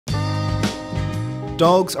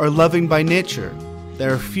Dogs are loving by nature.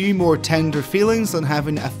 There are few more tender feelings than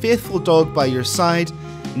having a faithful dog by your side,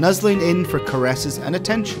 nuzzling in for caresses and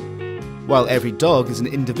attention. While every dog is an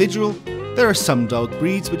individual, there are some dog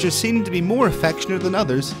breeds which are seen to be more affectionate than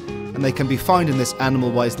others, and they can be found in this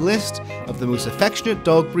AnimalWised list of the most affectionate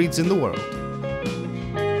dog breeds in the world.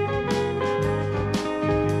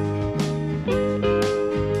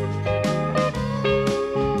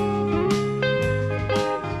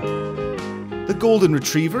 The Golden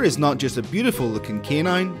Retriever is not just a beautiful looking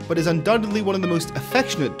canine, but is undoubtedly one of the most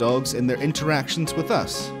affectionate dogs in their interactions with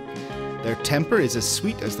us. Their temper is as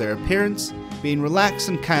sweet as their appearance, being relaxed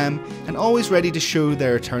and calm and always ready to show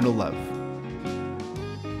their eternal love.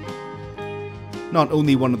 Not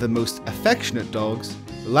only one of the most affectionate dogs,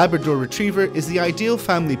 the Labrador Retriever is the ideal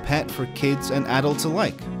family pet for kids and adults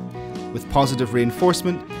alike. With positive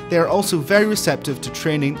reinforcement, they are also very receptive to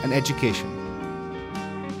training and education.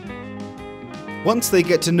 Once they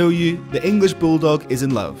get to know you, the English Bulldog is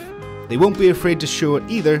in love. They won't be afraid to show it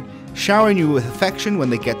either, showering you with affection when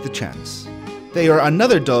they get the chance. They are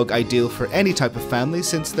another dog ideal for any type of family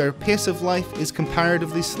since their pace of life is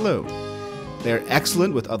comparatively slow. They are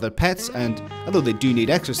excellent with other pets and, although they do need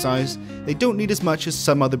exercise, they don't need as much as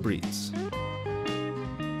some other breeds.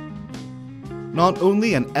 Not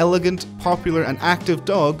only an elegant, popular and active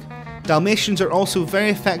dog, Dalmatians are also very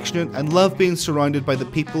affectionate and love being surrounded by the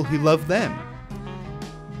people who love them.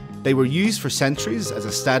 They were used for centuries as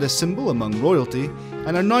a status symbol among royalty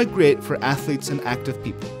and are now great for athletes and active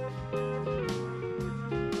people.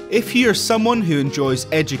 If you are someone who enjoys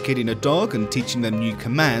educating a dog and teaching them new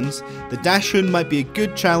commands, the Dachshund might be a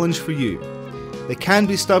good challenge for you. They can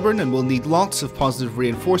be stubborn and will need lots of positive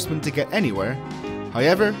reinforcement to get anywhere.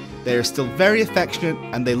 However, they are still very affectionate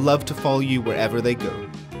and they love to follow you wherever they go.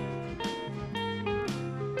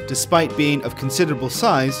 Despite being of considerable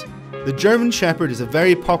size, the German Shepherd is a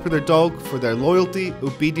very popular dog for their loyalty,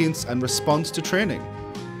 obedience and response to training.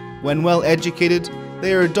 When well educated,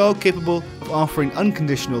 they are a dog capable of offering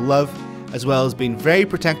unconditional love, as well as being very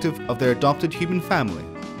protective of their adopted human family.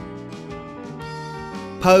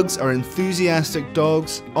 Pugs are enthusiastic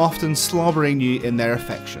dogs, often slobbering you in their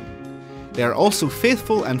affection. They are also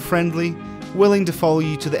faithful and friendly, willing to follow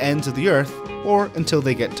you to the ends of the earth, or until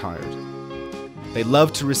they get tired. They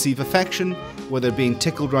love to receive affection, whether being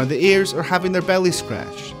tickled round the ears or having their belly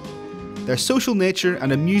scratched. Their social nature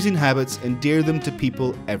and amusing habits endear them to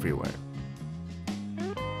people everywhere.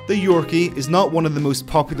 The Yorkie is not one of the most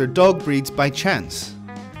popular dog breeds by chance.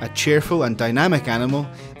 A cheerful and dynamic animal,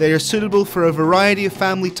 they are suitable for a variety of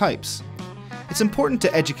family types. It's important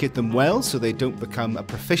to educate them well so they don't become a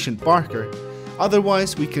proficient barker,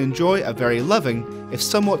 otherwise we can enjoy a very loving, if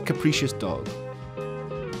somewhat capricious dog.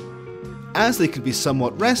 As they can be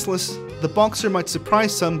somewhat restless, the Boxer might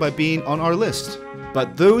surprise some by being on our list.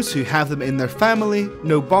 But those who have them in their family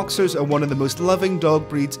know Boxers are one of the most loving dog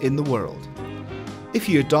breeds in the world. If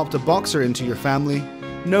you adopt a Boxer into your family,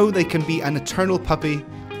 know they can be an eternal puppy,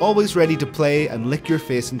 always ready to play and lick your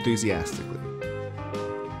face enthusiastically.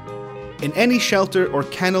 In any shelter or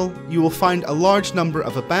kennel, you will find a large number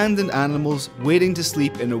of abandoned animals waiting to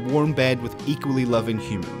sleep in a warm bed with equally loving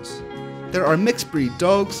humans. There are mixed breed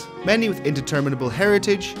dogs, many with indeterminable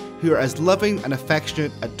heritage, who are as loving and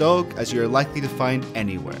affectionate a dog as you are likely to find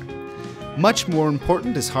anywhere. Much more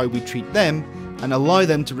important is how we treat them and allow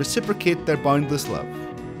them to reciprocate their boundless love.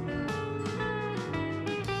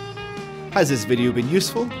 Has this video been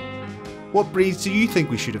useful? What breeds do you think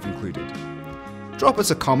we should have included? Drop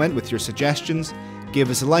us a comment with your suggestions, give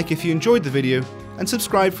us a like if you enjoyed the video, and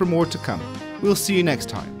subscribe for more to come. We'll see you next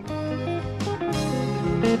time.